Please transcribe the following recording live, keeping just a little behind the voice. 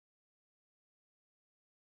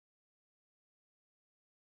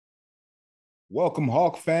Welcome,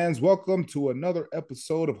 Hawk fans. Welcome to another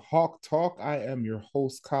episode of Hawk Talk. I am your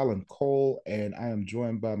host, Colin Cole, and I am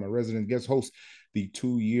joined by my resident guest host, the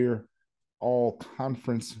 2-year all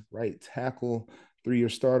conference right tackle, 3-year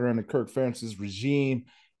starter under Kirk Ferentz's regime,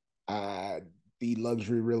 uh, the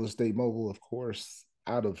luxury real estate mogul, of course,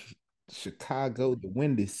 out of Chicago, the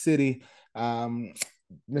Windy City, um,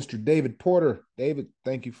 Mr. David Porter. David,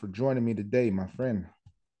 thank you for joining me today, my friend.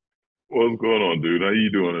 What's going on, dude? How you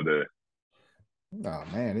doing today? Oh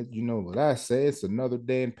man, you know what I say? It's another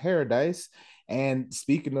day in paradise. And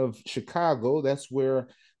speaking of Chicago, that's where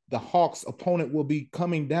the Hawks' opponent will be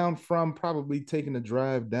coming down from, probably taking a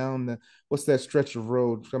drive down what's that stretch of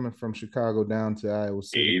road coming from Chicago down to Iowa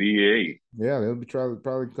City? 88. Yeah, they'll be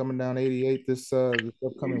probably coming down 88 this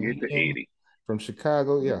upcoming 88 to weekend 80. from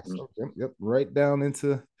Chicago. Yeah, Mm-hmm. so yep, right down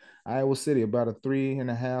into Iowa City, about a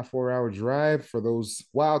 3.5, 4 hour drive for those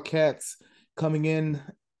Wildcats coming in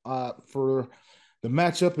for the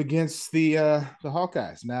matchup against the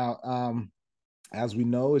Hawkeyes. Now, as we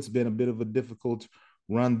know, it's been a bit of a difficult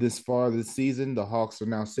run this far this season. The Hawks are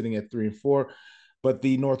now sitting at 3-4, but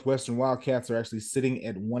the Northwestern Wildcats are actually sitting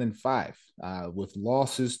at 1-5 with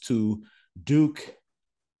losses to Duke.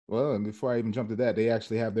 Well, and before I even jump to that, they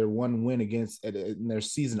actually have their one win against in their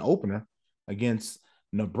season opener against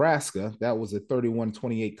Nebraska. That was a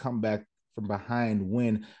 31-28 comeback from behind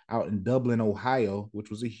win out in Dublin, Ohio,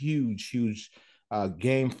 which was a huge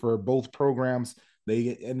game for both programs.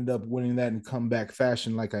 They ended up winning that in comeback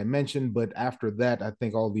fashion, like I mentioned. But after that, I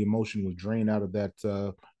think all the emotion was drained out of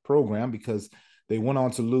that program because they went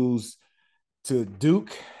on to lose to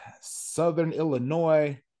Duke, Southern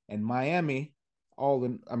Illinois, and Miami.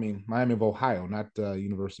 Miami of Ohio, not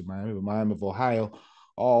University of Miami, but Miami of Ohio,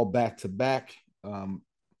 all back to back.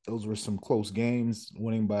 Those were some close games,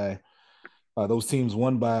 winning by those teams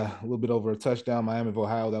won by a little bit over a touchdown. Miami of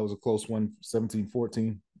Ohio, that was a close one,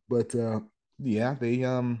 17-14. But yeah, they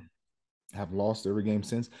have lost every game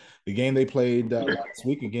since. The game they played last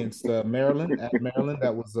week against Maryland at Maryland,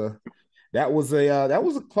 that was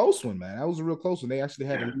a close one, man. That was a real close one. They actually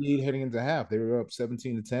had a lead heading into half. They were up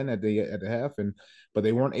 17-10 at the half, but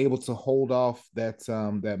they weren't able to hold off that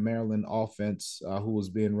Maryland offense who was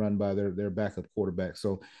being run by their backup quarterback.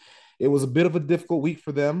 So it was a bit of a difficult week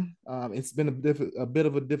for them. It's been a bit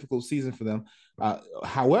of a difficult season for them.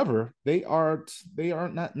 However, they are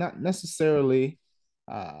not necessarily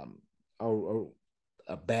um, a,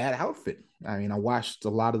 a bad outfit. I mean, I watched a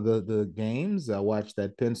lot of the games. I watched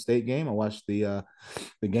that Penn State game. I watched the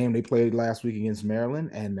game they played last week against Maryland,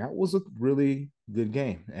 and that was a really good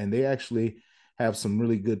game. And they actually have some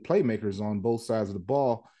really good playmakers on both sides of the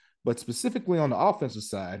ball, but specifically on the offensive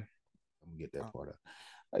side, let me get that part up.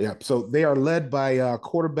 Yeah, so they are led by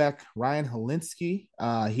quarterback Ryan Helinski.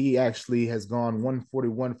 He actually has gone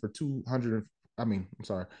 141 for 200. I'm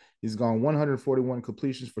sorry. He's gone 141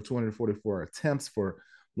 completions for 244 attempts for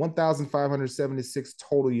 1,576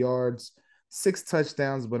 total yards, 6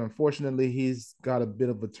 touchdowns. But unfortunately, he's got a bit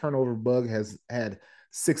of a turnover bug. Has had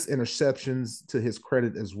 6 interceptions to his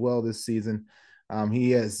credit as well this season.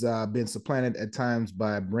 He has been supplanted at times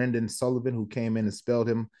by Brendan Sullivan, who came in and spelled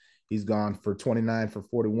him. He's gone for 29 for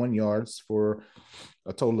 41 yards for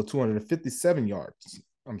a total of 257 yards.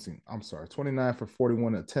 I'm sorry, 29 for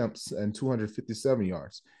 41 attempts and 257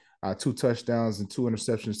 yards, 2 touchdowns and 2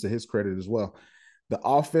 interceptions to his credit as well. The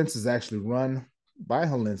offense is actually run by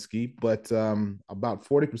Helinski, but about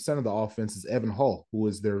 40% of the offense is Evan Hull, who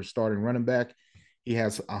is their starting running back. He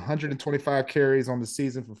has 125 carries on the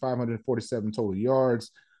season for 547 total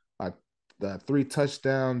yards, the 3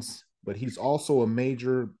 touchdowns, but he's also a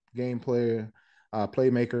major game player,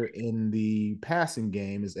 playmaker in the passing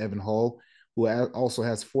game is Evan Hull, who also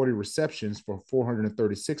has 40 receptions for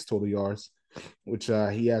 436 total yards, which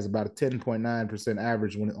he has about a 10.9%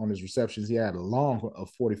 average on his receptions. He had a long of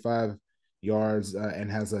 45 yards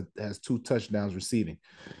and has 2 touchdowns receiving.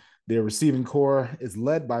 Their receiving core is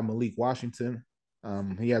led by Malik Washington.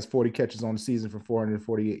 He has 40 catches on the season for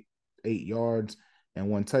 448 yards and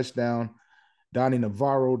 1 touchdown. Donnie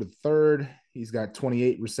Navarro, the third, he's got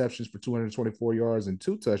 28 receptions for 224 yards and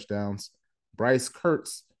 2 touchdowns. Bryce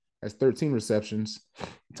Kurtz has 13 receptions.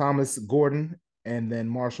 Thomas Gordon and then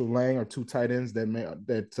Marshall Lang are 2 tight ends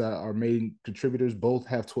that are main contributors. Both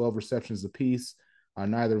have 12 receptions apiece,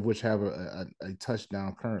 neither of which have a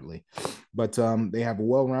touchdown currently. But they have a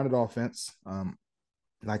well-rounded offense.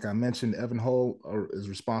 Like I mentioned, Evan Hull is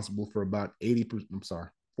responsible for about 80%. I'm sorry,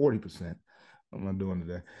 40%. I'm not doing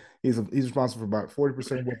today. He's responsible for about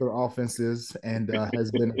 40% of what their offense is, and has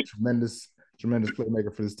been a tremendous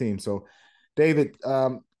playmaker for this team. So, David,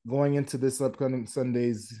 going into this upcoming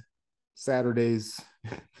Saturday's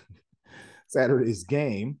Saturday's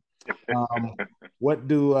game. Um, what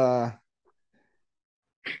do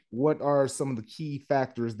what are some of the key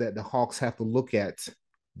factors that the Hawks have to look at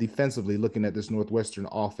defensively, looking at this Northwestern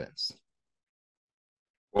offense?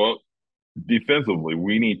 Well, defensively,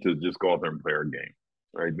 we need to just go out there and play our game.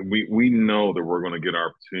 Right? We know that we're going to get our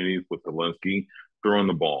opportunities with Zelensky throwing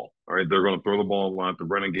the ball. All right, they're going to throw the ball a lot. The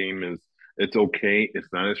running game is it's okay. It's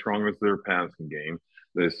not as strong as their passing game.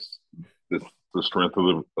 This this the strength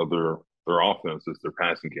of their offense is their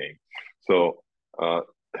passing game. So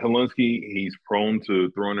Zelensky, he's prone to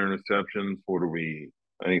throwing interceptions. What do we?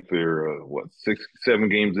 I think they're what 6, 7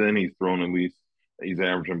 games in. He's thrown at least. He's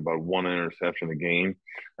averaging about one interception a game.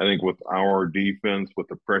 I think with our defense, with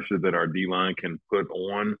the pressure that our D line can put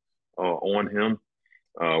on him,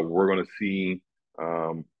 we're going to see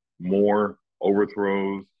more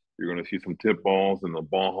overthrows. You're going to see some tip balls and the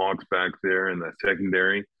ball hawks back there in that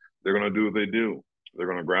secondary. They're going to do what they do. They're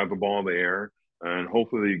going to grab the ball in the air and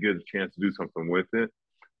hopefully they get a chance to do something with it.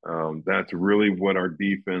 That's really what our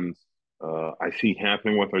defense I see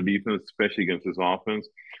happening with our defense, especially against this offense.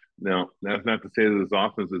 Now, that's not to say that this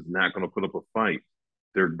offense is not going to put up a fight.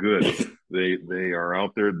 They're good. They are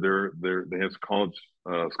out there. They have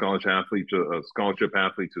scholarship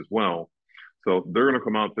athletes as well. So they're going to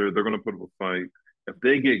come out there. They're going to put up a fight. If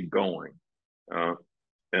they get going, uh,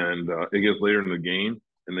 and it gets later in the game,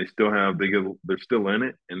 and they're still in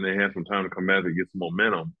it, and they have some time to come back to get some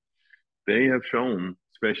momentum. They have shown,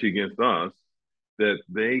 especially against us, that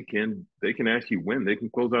they can actually win. They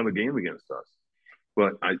can close out a game against us.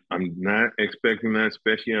 But I'm not expecting that,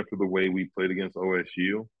 especially after the way we played against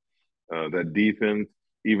OSU. That defense,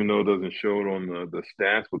 even though it doesn't show it on the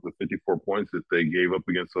stats with the 54 points that they gave up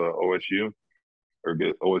against OSU or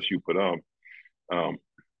get OSU put up, um,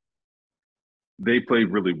 they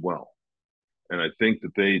played really well. And I think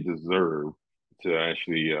that they deserve to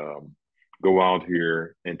actually go out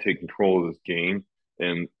here and take control of this game.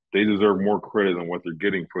 And they deserve more credit than what they're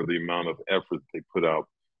getting for the amount of effort that they put out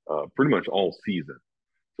pretty much all season.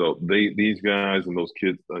 So these guys and those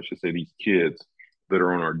kids, I should say these kids that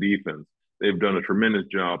are on our defense, they've done a tremendous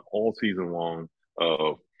job all season long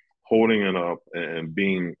of holding it up and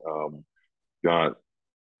being got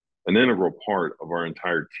an integral part of our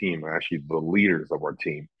entire team, actually the leaders of our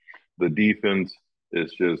team. The defense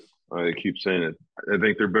is just, I keep saying it, I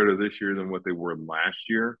think they're better this year than what they were last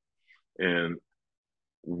year. And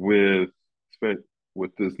with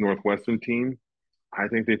with this Northwestern team, I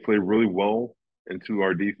think they play really well into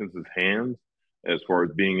our defense's hands as far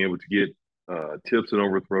as being able to get tips and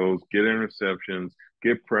overthrows, get interceptions,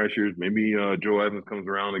 get pressures. Maybe Joe Evans comes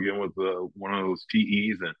around again with one of those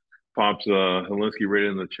TEs and pops Helinski right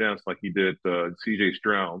in the chest like he did CJ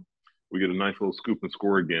Stroud. We get a nice little scoop and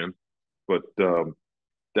score again. But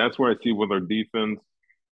that's where I see with our defense.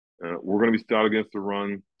 We're going to be stout against the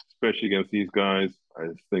run, especially against these guys. I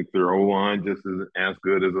just think their O line just isn't as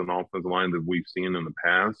good as an offensive line that we've seen in the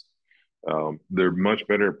past. They're much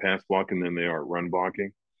better at pass blocking than they are at run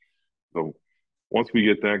blocking. So once we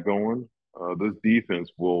get that going, this defense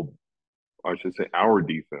will, I should say, our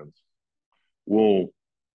defense will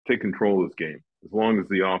take control of this game. As long as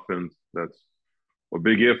the offense, that's a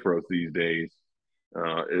big if for us these days,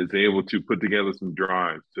 is able to put together some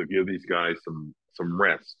drives to give these guys some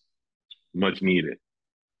rest, much needed.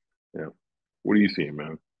 Yeah. What are you seeing,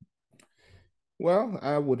 man? Well,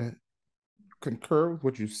 I would concur with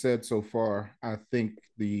what you said so far. I think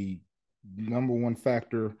the number one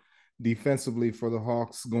factor defensively for the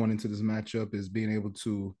Hawks going into this matchup is being able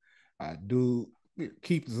to do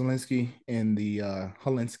keep Zelensky in the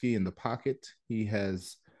Holinsky in the pocket. He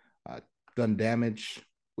has done damage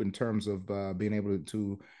in terms of being able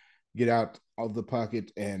to get out of the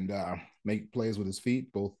pocket and make plays with his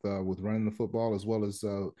feet, both with running the football as well as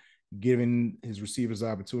giving his receivers the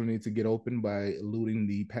opportunity to get open by eluding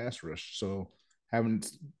the pass rush. So having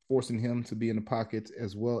forcing him to be in the pocket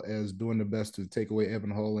as well as doing the best to take away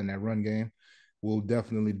Evan Hull in that run game will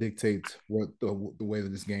definitely dictate what the way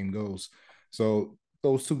that this game goes. So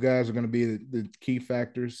those two guys are going to be the key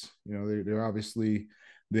factors. You know, they're obviously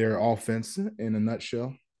their offense in a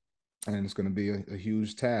nutshell, and it's going to be a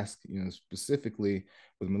huge task. You know, specifically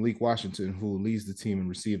with Malik Washington, who leads the team and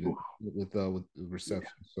received it with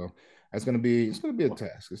reception. So it's going to be a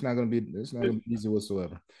task. It's not going to be easy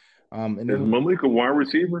whatsoever. And Is then Malik a wide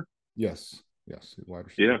receiver? yes, wide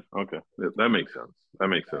receiver. Yeah, okay. That makes sense. That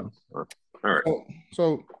makes sense. All right.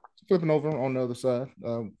 So flipping over on the other side,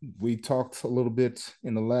 we talked a little bit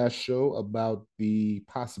in the last show about the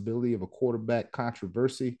possibility of a quarterback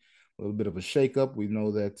controversy, a little bit of a shakeup. We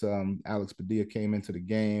know that Alex Padilla came into the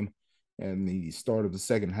game and the start of the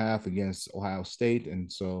second half against Ohio State,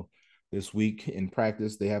 and so this week in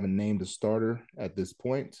practice. They haven't named a starter at this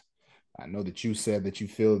point. I know that you said that you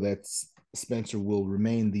feel that Spencer will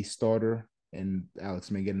remain the starter and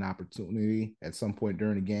Alex may get an opportunity at some point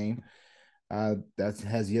during the game. That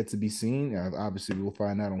has yet to be seen. Obviously, we'll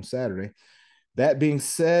find out on Saturday. That being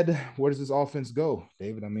said, where does this offense go,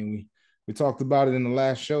 David? I mean, we talked about it in the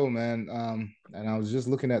last show, man. And I was just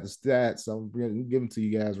looking at the stats. I'll give them to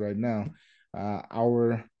you guys right now.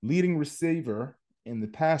 Our leading receiver in the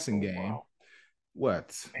passing game. Wow.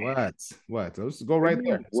 What? Let's go What do right you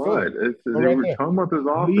there. mean, Let's go. what? Go right We're there. talking about this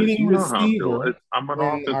offense. Leading You know how I feel. receiver I'm an in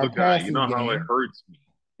our offensive guy. You passing know how it game hurts me.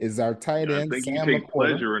 is our tight I end think you Sam take Laporta.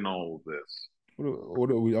 pleasure in all of this.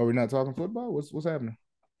 Are we not talking football? What's happening?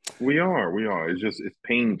 We are, we are. It's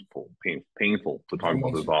painful to Like I talk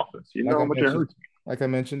about this mentioned, offense. You know like how I much it mentioned, hurts me. like I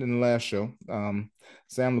mentioned in the last show,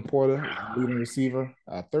 Sam Laporta is the leading receiver,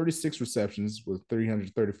 36 receptions with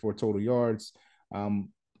 334 total yards,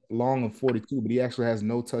 long of 42, but he actually has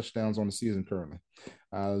no touchdowns on the season currently.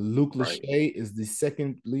 Luke Right. Lachey is the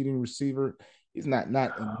second leading receiver. He's not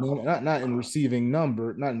in receiving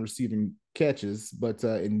number, not in receiving catches, but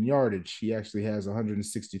in yardage, he actually has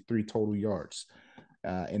 163 total yards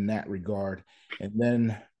in that regard. And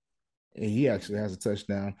then he actually has a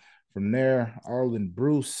touchdown. From there, Arlen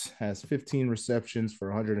Bruce has 15 receptions for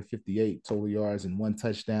 158 total yards and one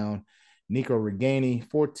touchdown. Nico Reganey,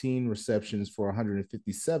 14 receptions for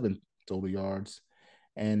 157 total yards.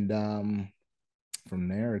 And from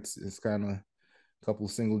there, it's kind of a couple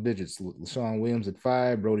of single digits. LaShawn Williams at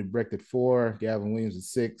 5, Brody Brecht at 4, Gavin Williams at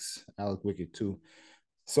 6, Alec Wick at 2,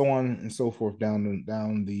 so on and so forth down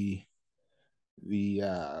the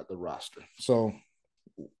roster. So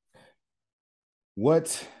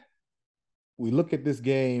what we look at this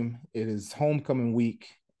game, it is homecoming week,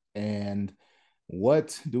 and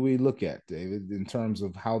what do we look at, David, in terms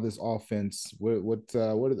of how this offense, how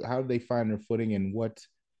do they find their footing, and what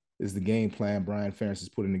is the game plan Brian Ferentz is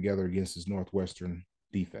putting together against his Northwestern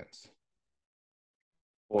defense?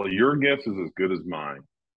 Well, your guess is as good as mine.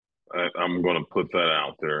 I'm going to put that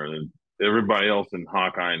out there, and everybody else in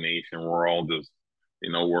Hawkeye Nation, we're all just,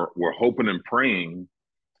 we're hoping and praying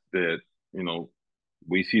that you know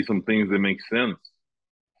we see some things that make sense.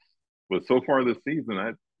 But so far this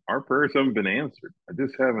season, our prayers haven't been answered. I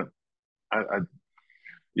just haven't. I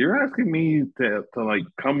You're asking me to like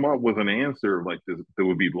come up with an answer like this that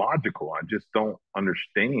would be logical. I just don't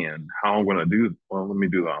understand how I'm going to do. Well, let me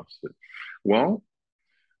do the opposite. Well,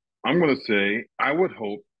 I'm going to say I would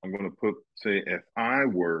hope. I'm going to say if I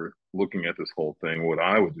were looking at this whole thing, what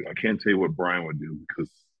I would do. I can't tell you what Brian would do because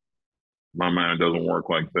my mind doesn't work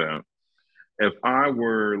like that. If I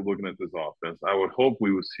were looking at this offense, I would hope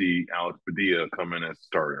we would see Alex Padilla come in as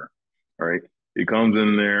starter. All right. He comes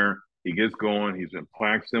in there, he gets going, he's been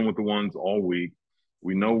practicing with the ones all week.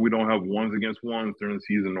 We know we don't have ones against ones during the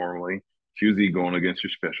season normally. It's usually going against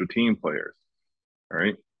your special team players. All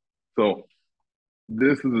right. So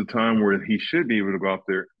this is a time where he should be able to go out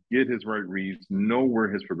there, get his right reads, know where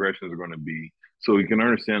his progressions are going to be, so he can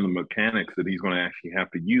understand the mechanics that he's going to actually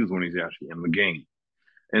have to use when he's actually in the game.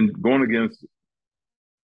 And going against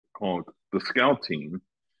the scout team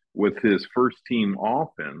with his first team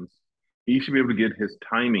offense, he should be able to get his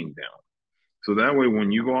timing down. So that way,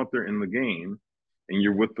 when you go out there in the game and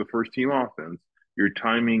you're with the first team offense, your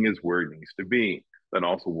timing is where it needs to be. That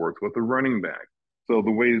also works with the running back. So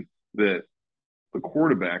the way that the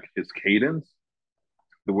quarterback, his cadence,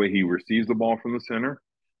 the way he receives the ball from the center,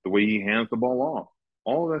 the way he hands the ball off,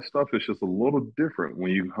 all of that stuff is just a little different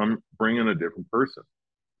when you bring in a different person.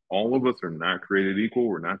 All of us are not created equal.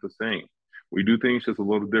 We're not the same. We do things just a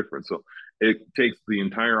little different. So it takes the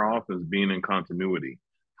entire offense being in continuity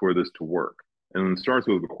for this to work. And it starts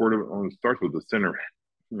with the center,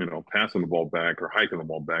 passing the ball back or hiking the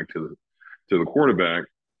ball back to the quarterback.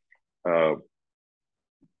 Uh,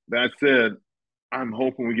 that said, I'm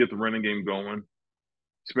hoping we get the running game going,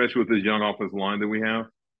 especially with this young offensive line that we have.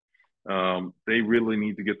 They really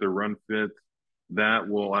need to get their run fits. That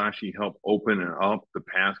will actually help open up the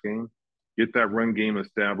pass game, get that run game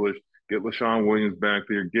established, get LaShawn Williams back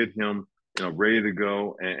there, get him ready to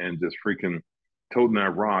go and just freaking toting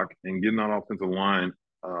that rock and getting that offensive line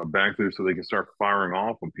back there so they can start firing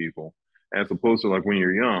off on people, as opposed to like when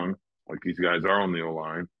you're young, like these guys are on the O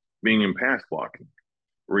line, being in pass blocking.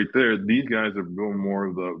 Right there, these guys are doing more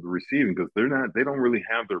of the receiving because they don't really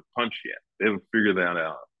have their punch yet. They haven't figured that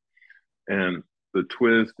out. And the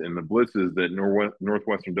twist and the blitzes that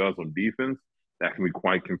Northwestern does on defense, that can be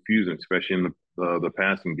quite confusing, especially in the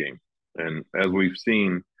passing game. And as we've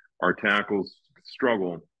seen, our tackles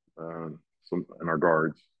struggle, some and our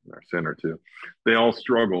guards, and our center too. They all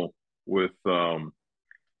struggle with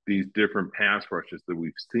these different pass rushes that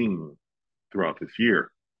we've seen throughout this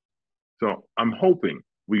year. So I'm hoping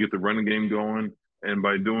we get the running game going, and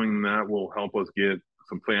by doing that, will help us get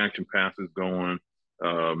some play action passes going,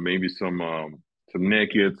 maybe some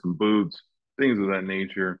naked, some boots, things of that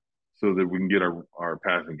nature, so that we can get our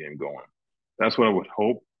passing game going. That's what I would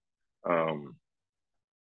hope. Um,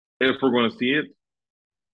 if we're going to see it,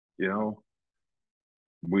 you know,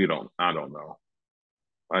 we don't. I don't know.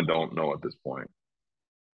 I don't know at this point.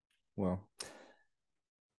 Well,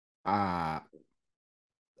 uh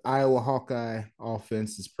Iowa Hawkeye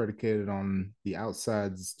offense is predicated on the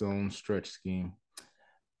outside stone stretch scheme.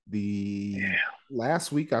 The Yeah,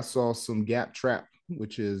 last week I saw some gap trap,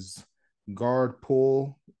 which is guard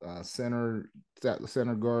pull, center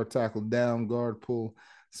guard tackle down, guard pull.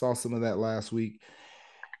 Saw some of that last week.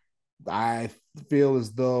 I feel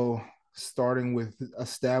as though starting with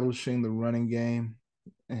establishing the running game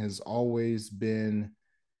has always been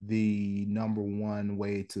the number one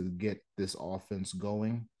way to get this offense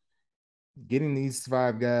going. Getting these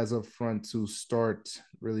five guys up front to start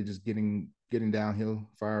really just getting downhill,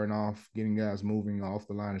 firing off, getting guys moving off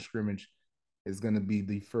the line of scrimmage is going to be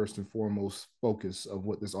the first and foremost focus of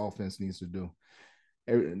what this offense needs to do.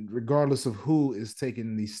 Regardless of who is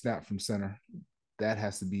taking the snap from center, that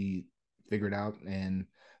has to be figured out, and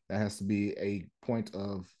that has to be a point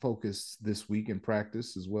of focus this week in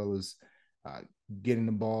practice, as well as uh, getting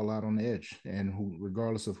the ball out on the edge. And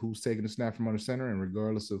regardless of who's taking the snap from under center, and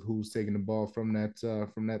regardless of who's taking the ball from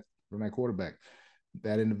that quarterback,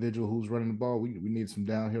 that individual who's running the ball, we need some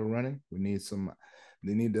downhill running. They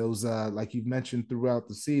need those like you've mentioned throughout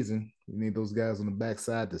the season. We need those guys on the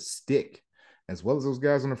backside to stick, as well as those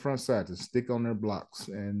guys on the front side to stick on their blocks.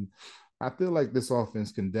 And I feel like this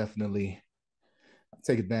offense can definitely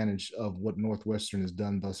take advantage of what Northwestern has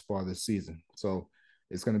done thus far this season. So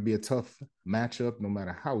it's going to be a tough matchup, no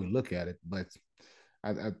matter how we look at it. But I,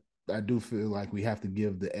 I, I do feel like we have to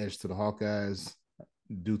give the edge to the Hawkeyes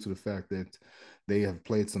due to the fact that they have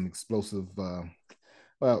played some explosive.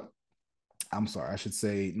 Well, I'm sorry, I should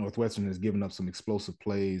say Northwestern has given up some explosive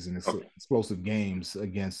plays and okay. explosive games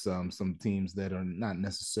against some teams that are not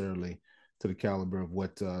necessarily to the caliber of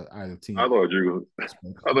what either I team. thought you were gonna,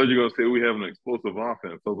 I thought you were gonna say we have an explosive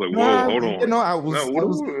offense. I was like, whoa, hold You on. know, No,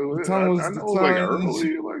 the tongue I was the know it was like tongue.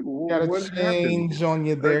 early. Like, Got to what happened change on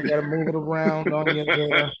you here? there. Got to move it around on you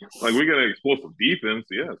there. Like we got an explosive defense,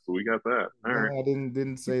 yes, so we got that. All No, right. I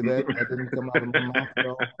didn't say that. That didn't come out of my mouth at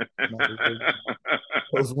all. Not the words.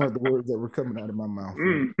 Those weren't the words that were coming out of my mouth.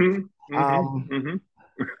 mm-hmm, mm-hmm, Um,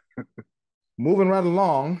 mm-hmm. moving right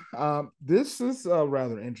along. This is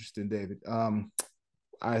rather interesting, David.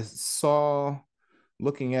 I saw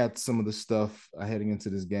looking at some of the stuff heading into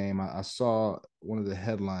this game. I saw one of the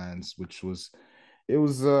headlines, which was it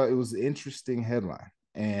was an interesting headline,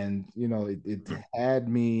 and you know it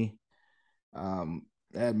um,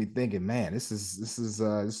 had me thinking, man, this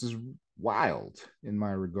is wild in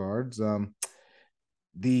my regards.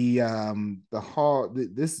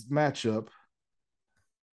 This matchup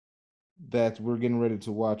that we're getting ready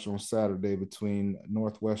to watch on Saturday between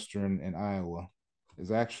Northwestern and Iowa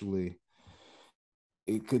is actually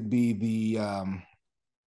it could be the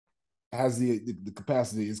has the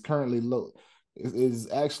capacity is currently low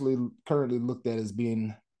is actually currently looked at as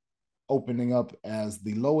being opening up as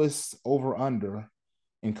the lowest over under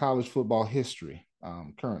in college football history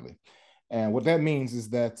currently. And what that means is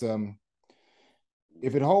that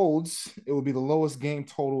if it holds, it will be the lowest game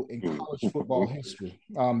total in college football history.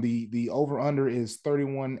 The over under is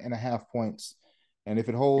 31 and a half points. And if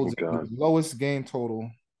it holds, Oh it will be God. the lowest game total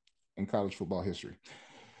in college football history.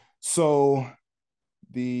 So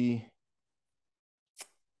the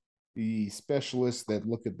the specialists that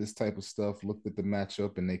look at this type of stuff looked at the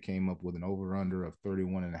matchup and they came up with an over under of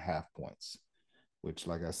 31 and a half points, which,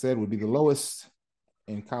 like I said, would be the lowest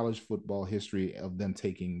in college football history of them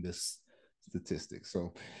taking this statistic.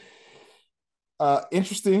 So,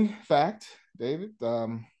 interesting fact, David.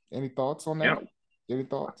 Any thoughts on Yeah, that? Any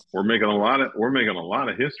thoughts? we're making a lot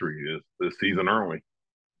of history this season, aren't we?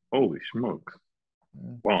 Holy smokes.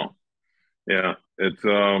 Yeah. Wow. Yeah. It's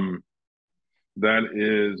that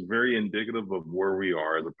is very indicative of where we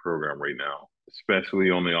are as a program right now, especially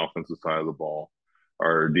on the offensive side of the ball.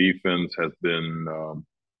 Our defense has been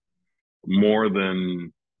more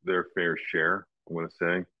than their fair share, I'm going to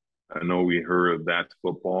say. I know we heard that's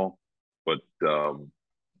football, but that's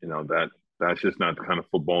just not the kind of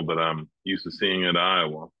football that I'm used to seeing at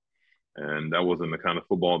Iowa, and that wasn't the kind of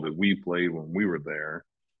football that we played when we were there,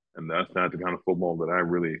 and that's not the kind of football that I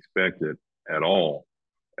really expected at all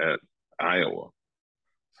at Iowa.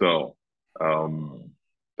 So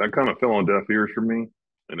that kind of fell on deaf ears for me,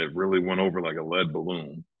 and it really went over like a lead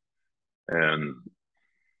balloon. And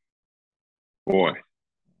boy,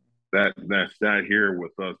 that stat here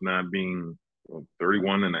with us not being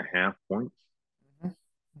 31 and a half points. Mhm.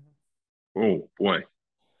 Oh boy.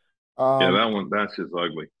 Yeah, Um, that's just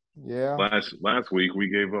ugly. yeah, Last week we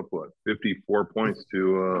gave up what 54 points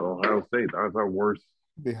to Ohio State. That was our worst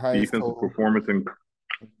the highest defensive total. performance in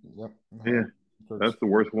Yep, the yeah, highest that's perks. the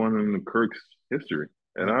worst one in the Kirk's history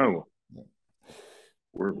at Yep. Iowa. Yep.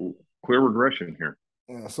 We're clear regression here.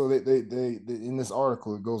 Yeah, so they in this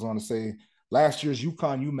article it goes on to say last year's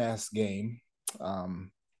UConn UMass game.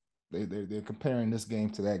 Um, they're comparing this game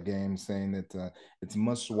to that game, saying that it's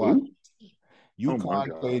must watch. Who? Oh my UConn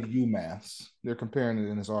God. played UMass. They're comparing it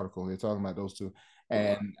in this article. They're talking about those two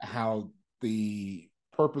and how the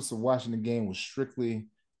purpose of watching the game was strictly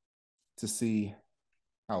to see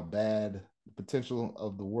how bad the potential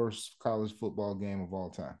of the worst college football game of all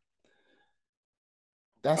time.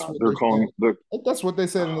 That's what They're they're calling saying. the That's what they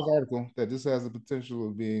said in this article, that this has the potential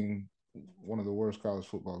of being one of the worst college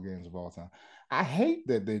football games of all time. I hate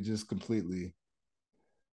that they just completely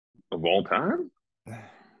of all time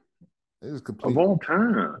it is of all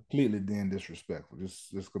time. completely being disrespectful.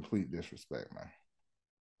 Just complete disrespect, man.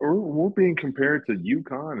 We're being compared to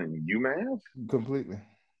UConn and UMass. Completely.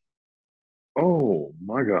 Oh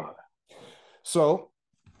my God. So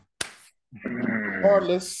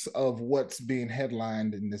regardless of what's being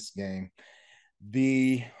headlined in this game,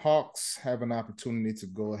 the Hawks have an opportunity to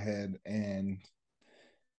go ahead and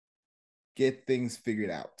get things figured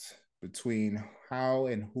out between how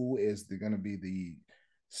and who is going to be the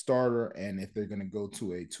starter and if they're going to go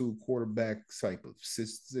to a two quarterback type of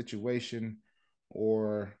situation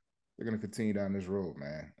or they're going to continue down this road,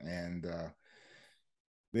 man. And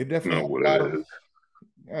they definitely Know have what a it lot of is.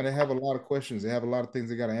 yeah, they have a lot of questions. They have a lot of things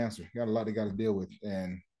they got to answer. Got a lot they got to deal with,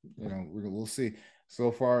 and we'll see. So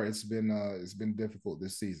far, it's been difficult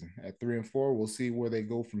this season. At 3-4, we'll see where they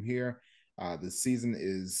go from here. The season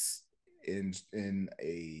is in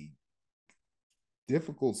a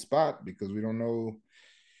difficult spot because we don't know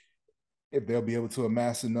if they'll be able to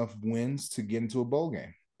amass enough wins to get into a bowl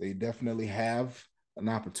game. They definitely have an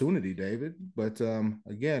opportunity, David. But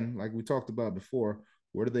again, like we talked about before,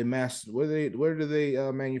 where do they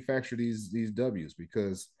manufacture these W's?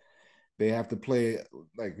 Because they have to play,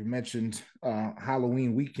 like we mentioned,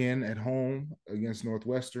 Halloween weekend at home against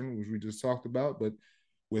Northwestern, which we just talked about. But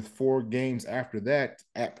with 4 games after that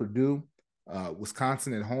at Purdue,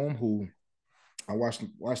 Wisconsin at home, who I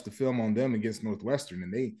watched the film on them against Northwestern,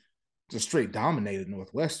 and they just straight dominated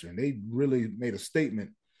Northwestern. They really made a statement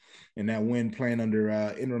in that win, playing under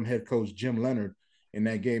interim head coach Jim Leonard in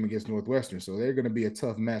that game against Northwestern. So they're going to be a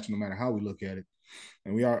tough match no matter how we look at it.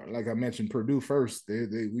 And we are, like I mentioned, Purdue first.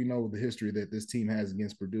 We know the history that this team has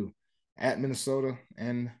against Purdue at Minnesota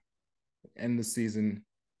and end the season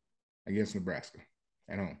against Nebraska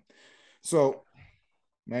at home. So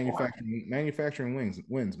manufacturing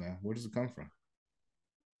wins, man. Where does it come from?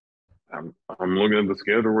 I'm looking at the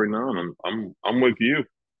schedule right now, and I'm with you.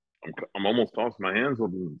 I'm almost tossing my hands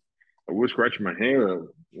up. And I was scratching my head,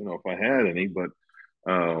 if I had any. But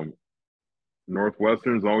um,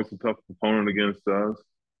 Northwestern is always a tough opponent against us.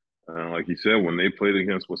 Like you said, when they played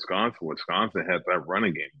against Wisconsin, Wisconsin had that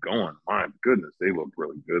running game going. My goodness, they looked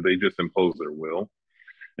really good. They just imposed their will.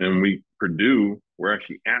 And we're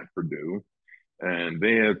actually at Purdue, and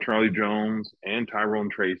they have Charlie Jones and Tyrone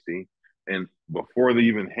Tracy. And before they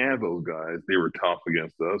even had those guys, they were tough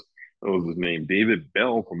against us. That was his name, David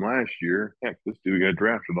Bell from last year. Heck, this dude got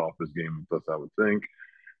drafted off this game with us, I would think.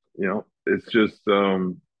 It's just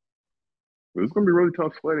it's going to be really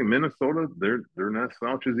tough sledding. Minnesota, they're not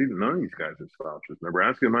slouches either. None of these guys are slouches.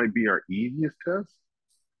 Nebraska might be our easiest test.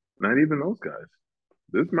 Not even those guys.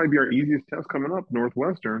 This might be our easiest test coming up.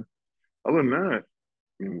 Northwestern. Other than that,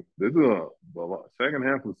 I mean, this is the second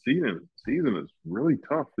half of the season is really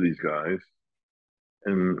tough for these guys,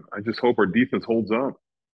 and I just hope our defense holds up.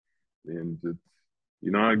 And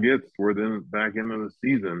it's how it gets. We're then back into the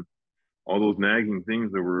season. All those nagging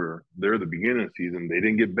things that were there at the beginning of the season, they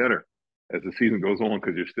didn't get better as the season goes on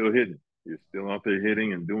because you're still hitting. You're still out there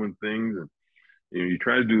hitting and doing things, and you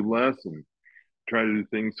try to do less and try to do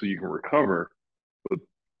things so you can recover. But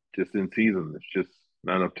just in season, it's just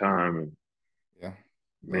not enough time. And Yeah,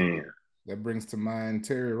 that man, that brings to mind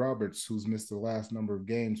Terry Roberts, who's missed the last number of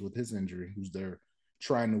games with his injury, who's there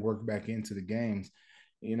trying to work back into the games.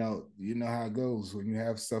 You know how it goes when you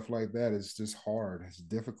have stuff like that. It's just hard. It's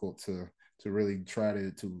difficult to really try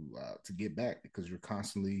to get back because you're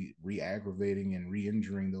constantly re-aggravating and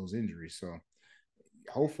re-injuring those injuries. So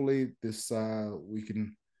hopefully this we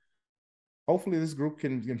can hopefully this group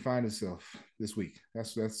can find itself this week.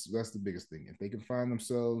 That's the biggest thing. If they can find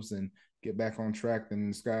themselves and get back on track, then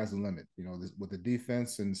the sky's the limit. With the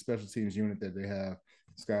defense and special teams unit that they have,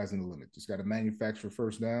 the sky's the limit. Just got to manufacture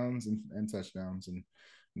first downs and touchdowns and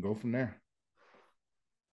go from there.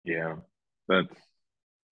 Yeah, that's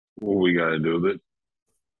what we got to do.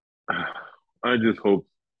 But I just hope,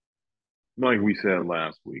 like we said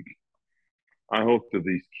last week, I hope that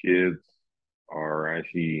these kids are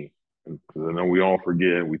actually, because I know we all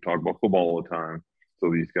forget, we talk about football all the time. So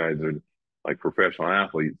these guys are like professional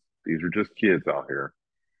athletes. These are just kids out here.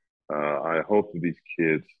 I hope that these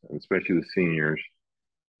kids, and especially the seniors,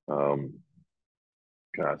 God,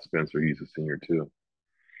 Spencer, he's a senior too.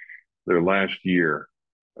 Their last year,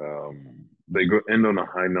 they end on a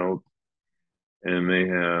high note, and they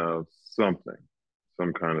have some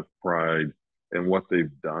kind of pride in what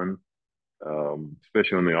they've done,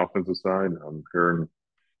 especially on the offensive side. I'm hearing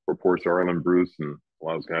reports Arlen Bruce and a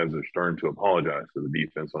lot of those guys are starting to apologize for the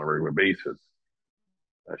defense on a regular basis.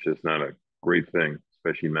 That's just not a great thing,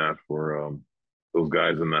 especially not for those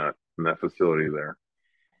guys in that facility there.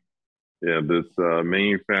 Yeah, this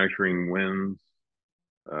manufacturing wins.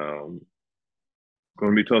 It's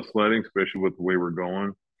going to be tough sledding, especially with the way we're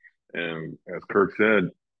going. And as Kirk said,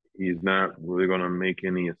 he's not really going to make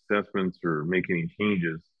any assessments or make any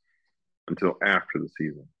changes until after the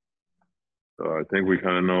season. So I think we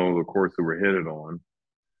kind of know the course that we're headed on.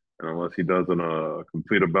 And unless he does a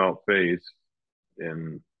complete about face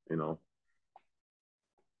and,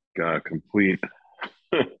 got a complete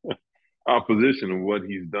opposition of what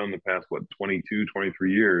he's done the past, 22,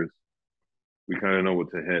 23 years, we kind of know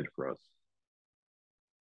what's ahead for us.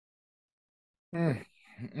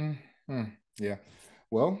 Yeah.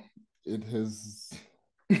 Well, it has.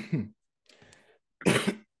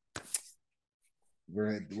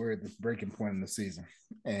 We're at the breaking point in the season,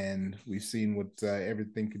 and we've seen what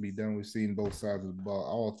everything can be done. We've seen both sides of the ball,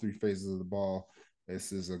 all three phases of the ball.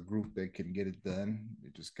 This is a group that can get it done.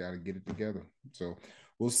 You just got to get it together. So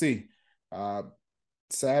we'll see.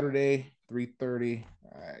 Saturday, 3:30,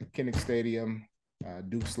 Kinnick Stadium,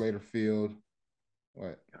 Duke Slater Field.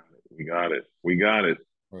 What? We got it. We got it.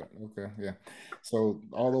 Okay, yeah. So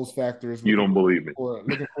all those factors. You don't believe me.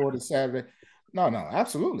 Looking forward to Saturday. No,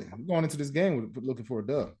 absolutely. I'm going into this game looking for a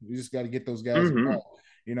dub. We just got to get those guys involved.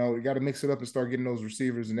 We got to mix it up and start getting those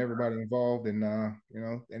receivers and everybody involved, and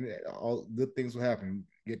and all good things will happen.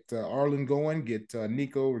 Get Arlen going, get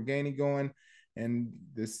Nico Reganey going, and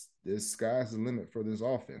this sky's the limit for this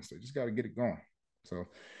offense. So just got to get it going. So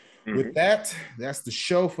with that, that's the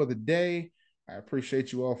show for the day. I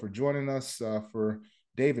appreciate you all for joining us. For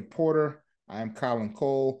David Porter, I'm Colin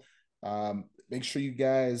Cole. Make sure you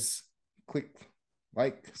guys click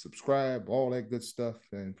like, subscribe, all that good stuff,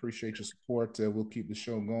 and appreciate your support. We'll keep the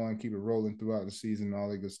show going, keep it rolling throughout the season, and all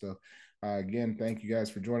that good stuff. Again, thank you guys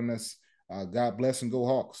for joining us. God bless and go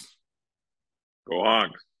Hawks. Go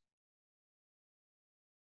Hawks.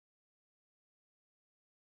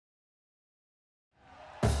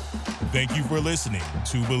 Thank you for listening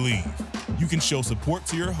to Believe. You can show support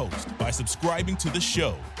to your host by subscribing to the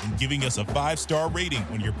show and giving us a 5-star rating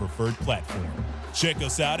on your preferred platform. Check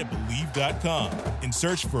us out at Believe.com and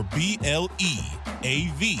search for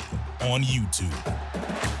BLEAV on YouTube.